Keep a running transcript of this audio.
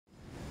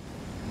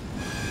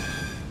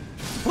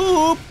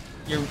poop!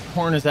 Your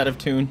horn is out of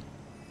tune.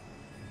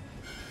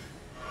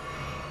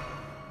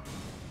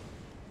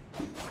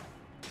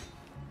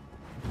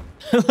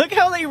 Look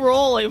how they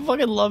roll. I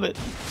fucking love it.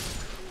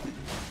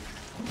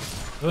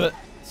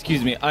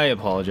 Excuse me. I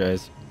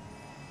apologize.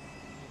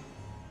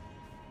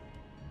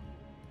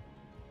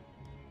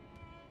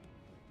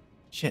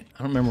 Shit. I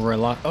don't remember where I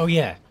lost. Oh,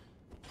 yeah.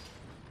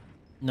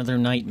 Another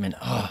nightman.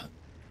 Oh,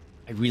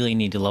 I really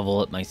need to level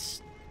up my...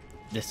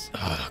 This...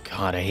 Oh,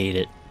 God. I hate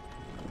it.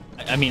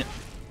 I mean...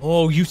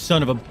 Oh, you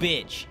son of a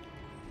bitch.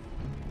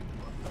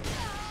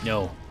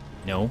 No.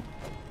 No.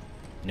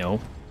 No.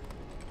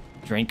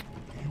 Drink.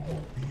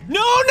 No,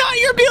 not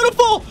you're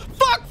beautiful!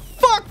 Fuck,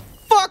 fuck,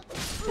 fuck!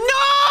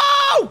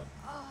 No!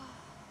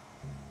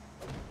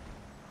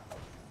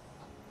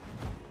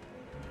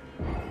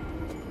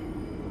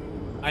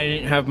 I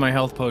didn't have my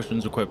health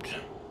potions equipped.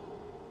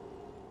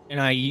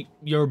 And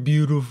you're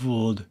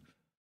beautiful.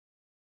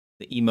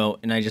 The emote,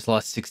 and I just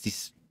lost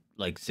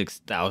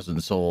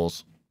 6,000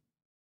 souls.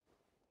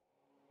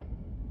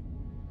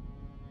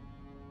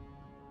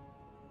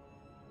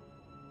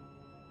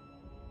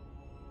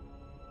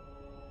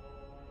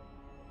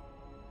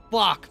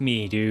 Fuck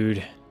me,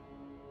 dude.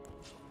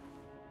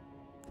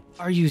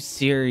 Are you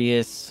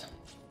serious?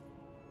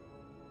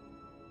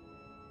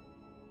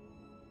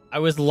 I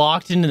was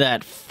locked into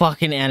that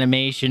fucking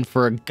animation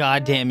for a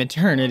goddamn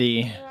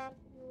eternity.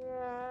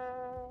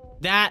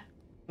 That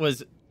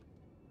was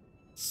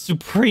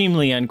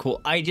supremely uncool.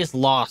 I just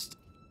lost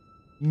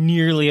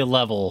nearly a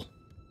level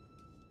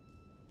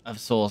of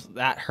souls.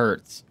 That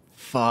hurts.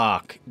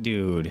 Fuck,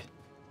 dude.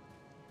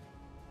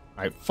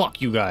 Alright,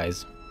 fuck you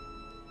guys.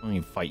 I don't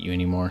even fight you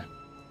anymore.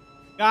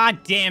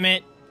 God damn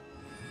it.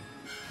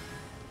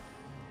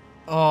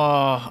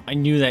 Oh, I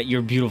knew that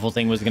your beautiful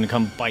thing was gonna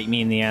come bite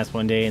me in the ass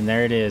one day, and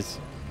there it is.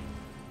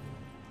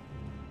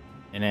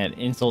 And add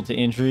insult to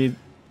injury,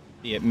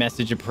 the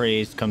message of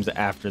praise comes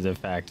after the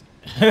fact.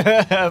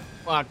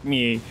 Fuck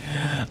me.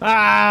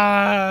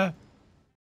 Ah!